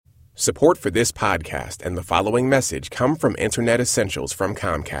Support for this podcast and the following message come from Internet Essentials from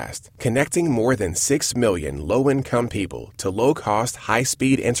Comcast, connecting more than 6 million low-income people to low-cost,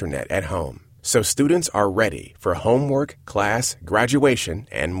 high-speed internet at home. So students are ready for homework, class, graduation,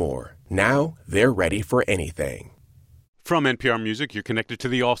 and more. Now they're ready for anything. From NPR Music, you're connected to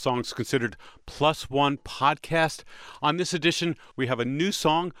the All Songs Considered Plus One podcast. On this edition, we have a new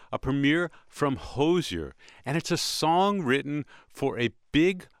song, a premiere from Hozier. And it's a song written for a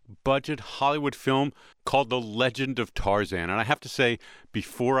big-budget Hollywood film called The Legend of Tarzan. And I have to say,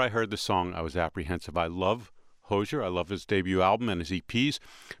 before I heard the song, I was apprehensive. I love Hozier. I love his debut album and his EPs.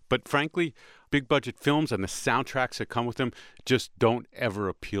 But frankly, big-budget films and the soundtracks that come with them just don't ever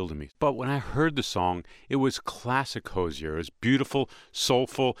appeal to me. But when I heard the song, it was classic Hozier. It was beautiful,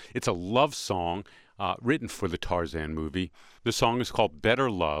 soulful. It's a love song written for the Tarzan movie. The song is called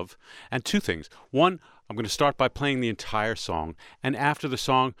Better Love. And two things. One, I'm going to start by playing the entire song. And after the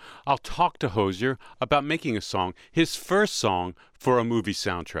song, I'll talk to Hozier about making a song, his first song for a movie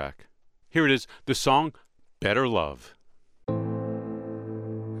soundtrack. Here it is, the song Better Love.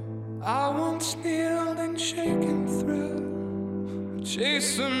 I once kneeled in shaken thrill,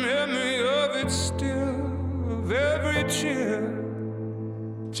 chase the memory of it still, of every chill,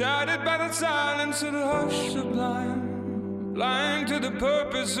 chided by the silence of the hush sublime, blind to the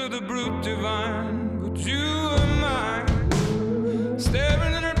purpose of the brute divine. But you are mine,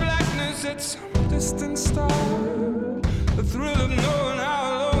 staring in her blackness at some distant star, the thrill of knowing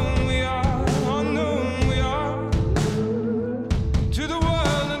how alone we are, unknown we are, to the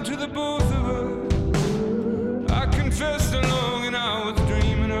world and to the both of us. I confess the longing I was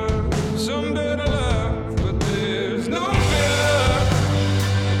dreaming of some better love, but there's no better love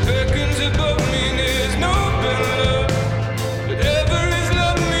that beckons above me. There's no better love that ever has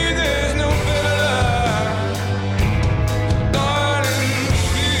loved me. There's no better love, darling.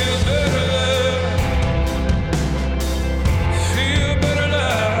 Feel better love, feel better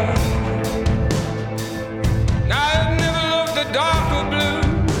love. Now I've never loved a darker blue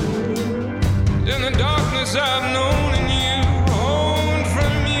than the darkness I've known in you, honed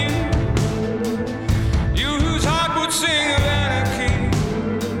from you. You whose heart would sing of anarchy,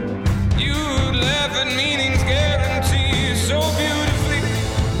 you who'd laugh at meaning's guarantee so beautifully.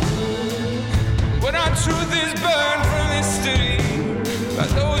 When our truth is burned from history by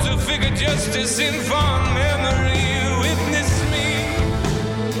those who figure justice in fond memory, witness me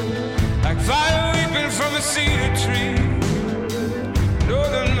like fire weeping from a cedar tree. Know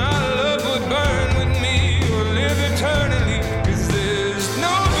that my love would burn with me or live eternally. 'Cause there's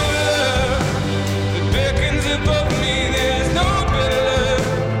no better love that beckons above me. There's no better love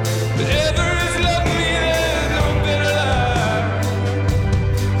that ever has loved me. There's no better love.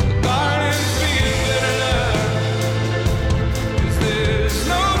 Darling, feel better love. 'Cause there's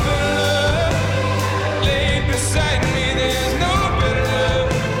no better love laid beside me. There's no better love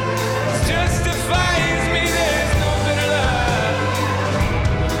that justifies me. There's no better love.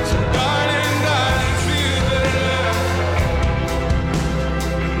 So darling, darling, feel better love.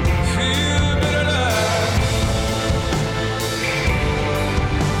 Feel better love.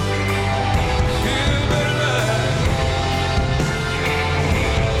 Feel better love.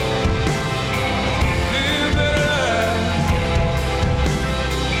 Feel better love.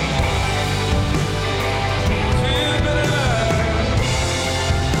 Feel better love.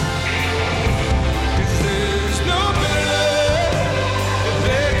 'Cause there's no better love that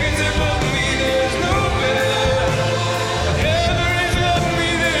beckons above me. There's no better love that ever has loved me.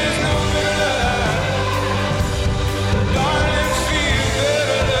 There's no better love. Darling, feel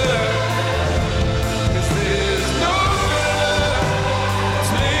better love. 'Cause there's no better love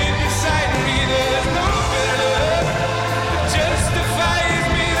that's laid beside me. There's no better love that justifies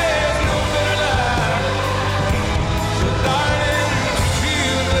me. There's no better love. So darling,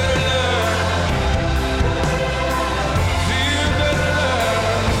 feel better love. Feel better love.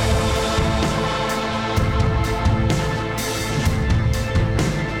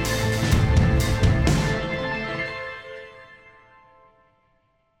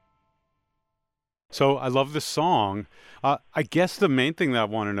 So I love the song. I guess the main thing that I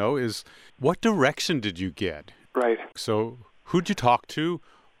want to know is, what direction did you get? Right. So who'd you talk to?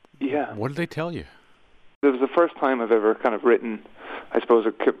 Yeah. What did they tell you? It was the first time I've ever kind of written, I suppose,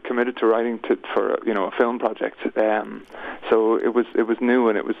 or committed to writing for a film project. So it was new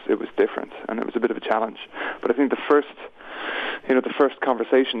and it was different and it was a bit of a challenge. But I think the first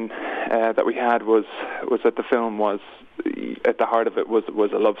conversation that we had was that the film was, at the heart of it, was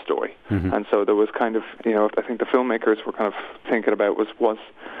a love story. Mm-hmm. And so there was kind of, I think the filmmakers were kind of thinking about was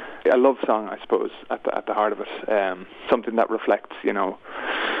a love song, I suppose, at the heart of it. Something that reflects,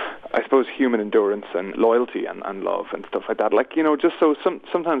 I suppose, human endurance and loyalty and love and stuff like that. Like, just so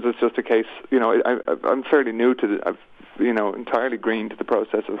sometimes it's just a case, I'm fairly new to I've, entirely green to the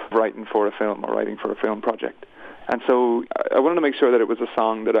process of writing for a film or writing for a film project. And so I wanted to make sure that it was a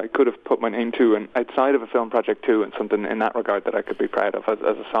song that I could have put my name to, and outside of a film project too, and something in that regard that I could be proud of as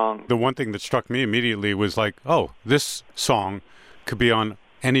a song. The one thing that struck me immediately was like, oh, this song could be on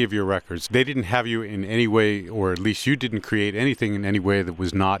any of your records. They didn't have you in any way, or at least you didn't create anything in any way that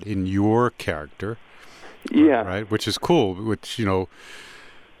was not in your character. Yeah. Right? Which is cool, which,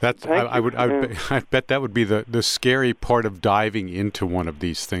 that's, I bet that would be the scary part of diving into one of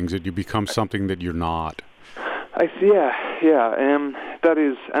these things, that you become something that you're not. I see. Yeah. That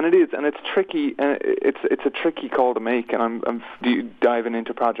is, and it is, and it's tricky. It's a tricky call to make, and I'm diving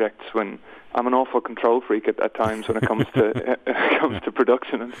into projects when I'm an awful control freak at times when it comes to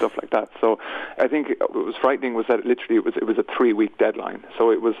production and stuff like that. So I think what was frightening was that literally it was a 3-week deadline.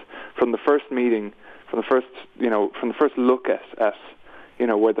 So it was from the first meeting, from the first look at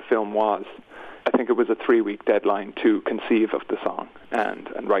where the film was. I think it was a 3-week deadline to conceive of the song and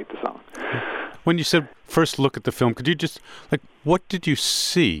write the song. When you said first look at the film, could you just, what did you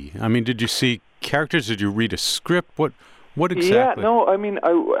see? I mean, did you see characters? Did you read a script? What exactly? Yeah, no, I mean,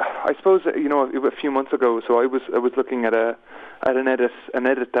 I suppose, a few months ago, so I was looking at an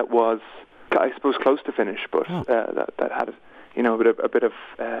edit that was, I suppose, close to finish, but that had, a bit of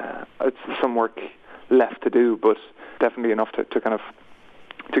some work left to do, but definitely enough to kind of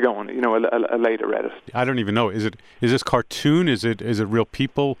to go on, a later edit. I don't even know. Is this cartoon? Is it real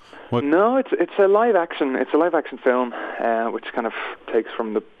people? What? No, it's a live action. It's a live action film, which kind of takes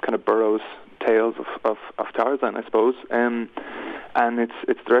from the kind of Burroughs tales of Tarzan, I suppose. And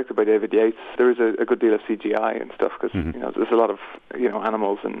it's directed by David Yates. There is a good deal of CGI and stuff because there's a lot of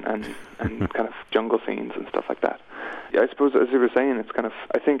animals and kind of jungle scenes and stuff like that. Yeah, I suppose as you were saying, it's kind of,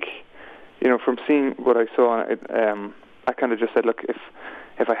 I think, from seeing what I saw, I kind of just said, look,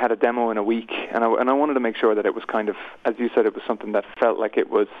 if I had a demo in a week, and I wanted to make sure that it was kind of, as you said, it was something that felt like it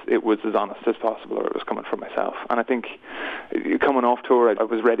was as honest as possible, or it was coming from myself. And I think coming off tour, I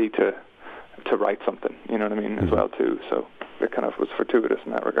was ready to write something, you know what I mean, as well too. So it kind of was fortuitous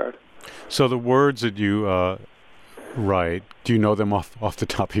in that regard. So the words that you write, do you know them off the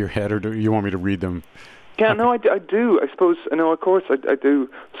top of your head, or do you want me to read them? Yeah, no, I do. I suppose, no, of course, I do.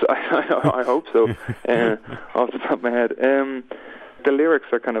 So I hope so. Off the top of my head, the lyrics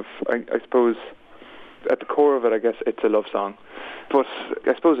are kind of, I suppose, at the core of it, I guess it's a love song, but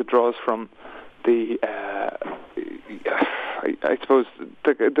I suppose it draws from the. I suppose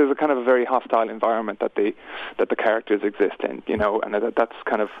there's a kind of a very hostile environment that the characters exist in, and that's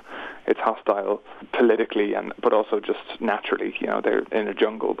kind of, it's hostile politically but also just naturally, they're in a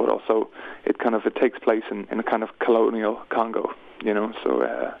jungle, but also it takes place in a kind of colonial Congo,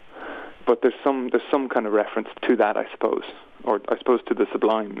 so but there's some kind of reference to that, I suppose, or I suppose to the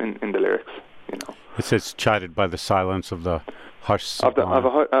sublime in the lyrics, It says chided by the silence of the hushed sublime. Of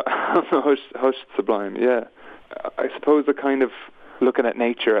a hushed sublime, yeah. I suppose the kind of looking at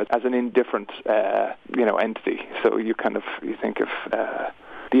nature as an indifferent, entity. So you think of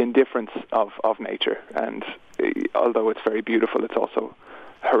the indifference of nature, and although it's very beautiful, it's also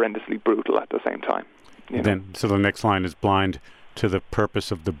horrendously brutal at the same time. So the next line is blind to the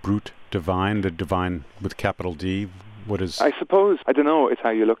purpose of the brute divine, the divine with capital D. What is? I suppose, I don't know, it's how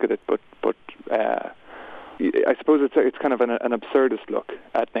you look at it, but I suppose it's kind of an absurdist look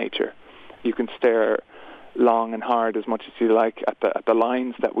at nature. You can stare long and hard as much as you like at the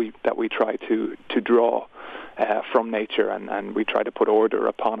lines that we try to draw from nature, and we try to put order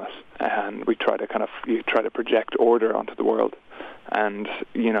upon it, and we try to project order onto the world, and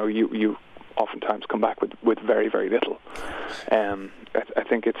you oftentimes come back with very, very little. I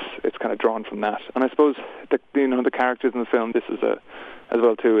think it's kind of drawn from that, and I suppose the characters in the film, this is as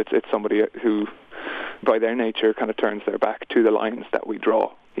well too. It's somebody who, by their nature, kind of turns their back to the lines that we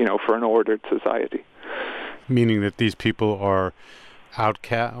draw, for an ordered society. Meaning that these people are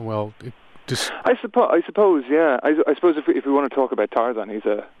outcast. Well, I suppose, yeah. I suppose if we want to talk about Tarzan,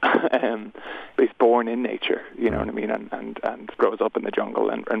 he's born in nature, what I mean, and grows up in the jungle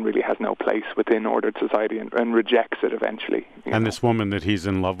and really has no place within ordered society and rejects it eventually. And this woman that he's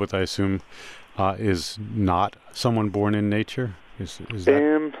in love with, I assume, is not someone born in nature. Is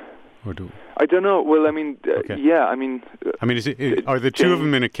that? I don't know. Well, I mean, okay. Yeah, I mean... are the two of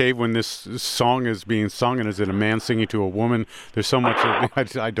them in a cave when this song is being sung, and is it a man singing to a woman? There's so much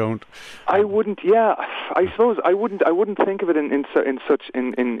I don't... I wouldn't, yeah, I suppose I wouldn't think of it in such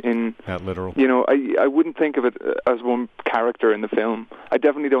that literal. I wouldn't think of it as one character in the film. I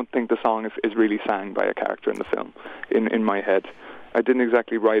definitely don't think the song is really sang by a character in the film, in my head. I didn't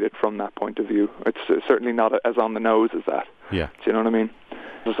exactly write it from that point of view. It's certainly not as on the nose as that. Yeah. Do you know what I mean?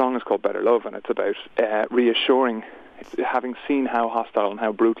 The song is called Better Love, and it's about reassuring, having seen how hostile and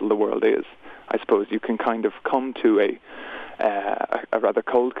how brutal the world is, I suppose you can kind of come to a rather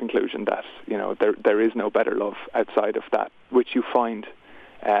cold conclusion that, you know, there is no better love outside of that which you find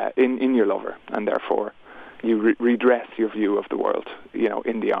in your lover, and therefore you redress your view of the world, you know,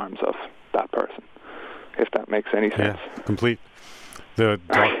 in the arms of that person, if that makes any sense. Yeah, complete. The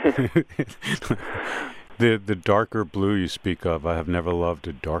darker blue you speak of, I have never loved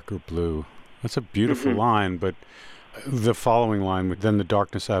a darker blue. That's a beautiful line, but the following line, than the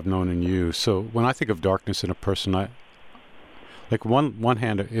darkness I've known in you. So when I think of darkness in a person, like one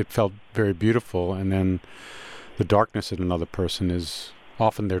hand, it felt very beautiful, and then the darkness in another person is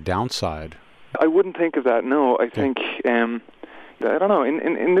often their downside. I wouldn't think of that. No, I think I don't know.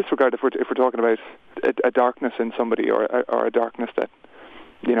 In this regard, if we're talking about a darkness in somebody, or a darkness that,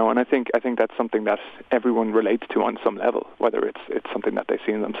 you know, and I think that's something that everyone relates to on some level, whether it's something that they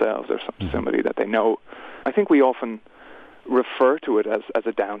see in themselves or somebody that they know. I think we often refer to it as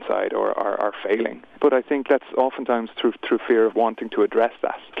a downside or our failing, but I think that's oftentimes through fear of wanting to address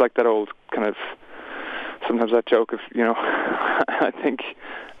that. It's like that old kind of, sometimes that joke of, you know, I think,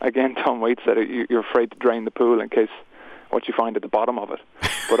 again, Tom Waits said it, you're afraid to drain the pool in case what you find at the bottom of it.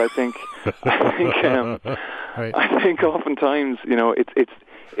 But I think oftentimes, you know, it's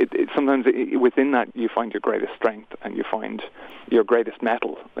sometimes within that you find your greatest strength and you find your greatest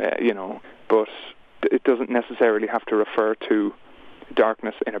mettle, you know, but it doesn't necessarily have to refer to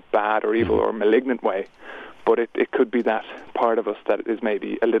darkness in a bad or evil or malignant way, but it could be that part of us that is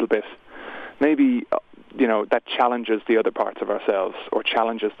maybe a little bit, maybe, you know, that challenges the other parts of ourselves or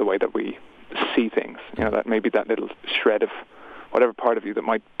challenges the way that we see things, you know, that maybe that little shred of whatever part of you that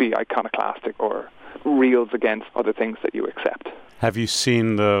might be iconoclastic or reels against other things that you accept. Have you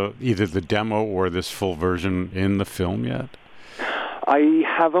seen either the demo or this full version in the film yet?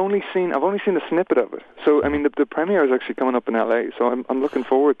 I've only seen a snippet of it. So I mean, the premiere is actually coming up in LA. So I'm looking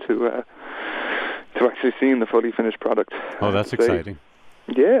forward to actually seeing the fully finished product. Oh, that's exciting.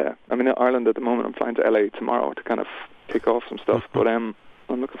 Yeah, I'm in Ireland at the moment. I'm flying to LA tomorrow to kind of kick off some stuff. But I'm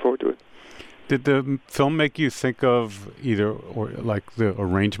looking forward to it. Did the film make you think of either or like the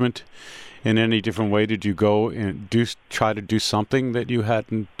arrangement in any different way? Did you go and try to do something that you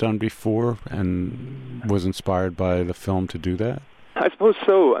hadn't done before and was inspired by the film to do that? I suppose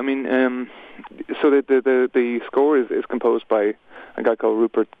so. I mean, so the score is composed by a guy called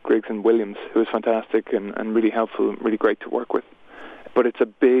Rupert Grigson-Williams, who is fantastic and really helpful, really great to work with. But it's a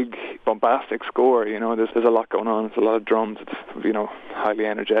big, bombastic score, you know, there's a lot going on, it's a lot of drums, it's, you know, highly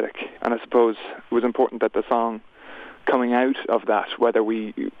energetic. And I suppose it was important that the song coming out of that, whether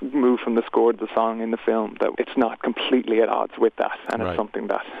we move from the score to the song in the film, that it's not completely at odds with that, and It's something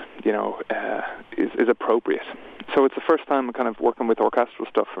that, you know, is appropriate. So it's the first time I'm kind of working with orchestral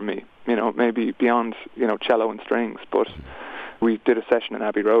stuff for me, you know, maybe beyond, you know, cello and strings, but we did a session in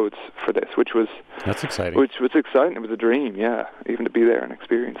Abbey Roads for this, which was... That's exciting. Which was exciting. It was a dream, yeah, even to be there and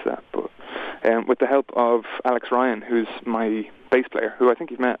experience that. But with the help of Alex Ryan, who's my bass player, who I think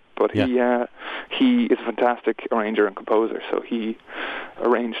you've met, but he is a fantastic arranger and composer, so he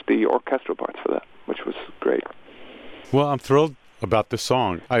arranged the orchestral parts for that, which was great. Well, I'm thrilled about this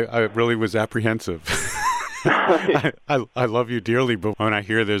song. I really was apprehensive. I love you dearly, but when I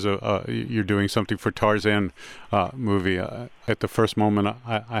hear there's you're doing something for Tarzan movie, at the first moment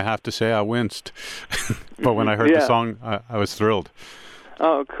I have to say I winced. But when I heard the song, I was thrilled.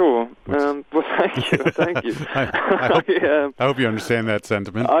 Oh, cool. Well, thank you. I hope you understand that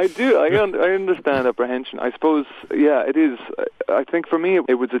sentiment. I do. I understand apprehension. I suppose, yeah, it is. I think for me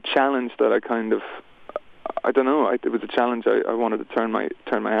it was a challenge that I kind of, I don't know, it was a challenge I wanted to turn my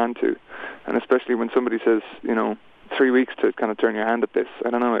hand to. And especially when somebody says, you know, 3 weeks to kind of turn your hand at this,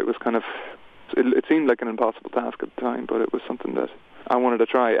 I don't know, it was kind of, it seemed like an impossible task at the time, but it was something that I wanted to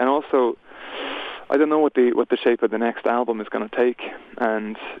try. And also, I don't know what the shape of the next album is going to take,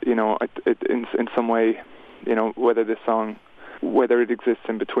 and, you know, in some way, you know, whether this song, whether it exists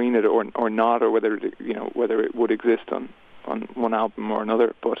in between it or not, or whether it, you know, whether it would exist on one album or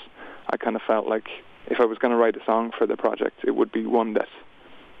another. But I kind of felt like if I was going to write a song for the project, it would be one that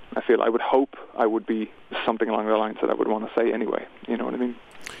I would hope I would be something along the lines that I would want to say anyway. You know what I mean?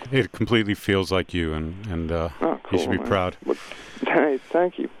 It completely feels like you, and cool, you should be proud. Well,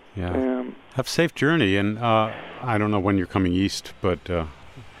 thank you. Yeah. Have a safe journey, and I don't know when you're coming east, but I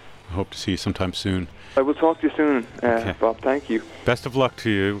hope to see you sometime soon. I will talk to you soon, okay. Bob. Thank you. Best of luck to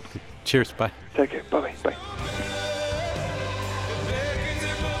you. Cheers. Bye. Take care. Bye. Bye.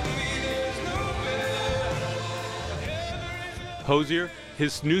 Hozier.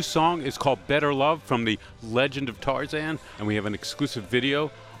 His new song is called Better Love from the Legend of Tarzan, and we have an exclusive video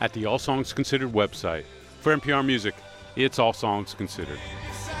at the All Songs Considered website. For NPR Music, it's All Songs Considered.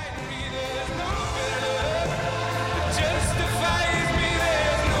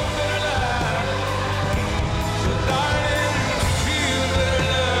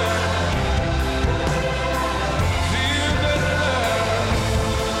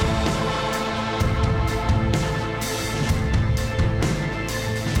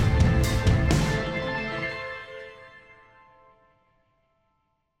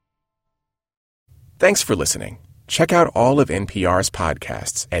 Thanks for listening. Check out all of NPR's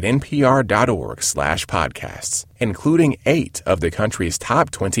podcasts at npr.org/podcasts, including 8 of the country's top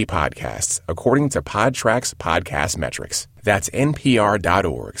 20 podcasts, according to Podtrac's podcast metrics. That's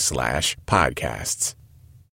npr.org/podcasts.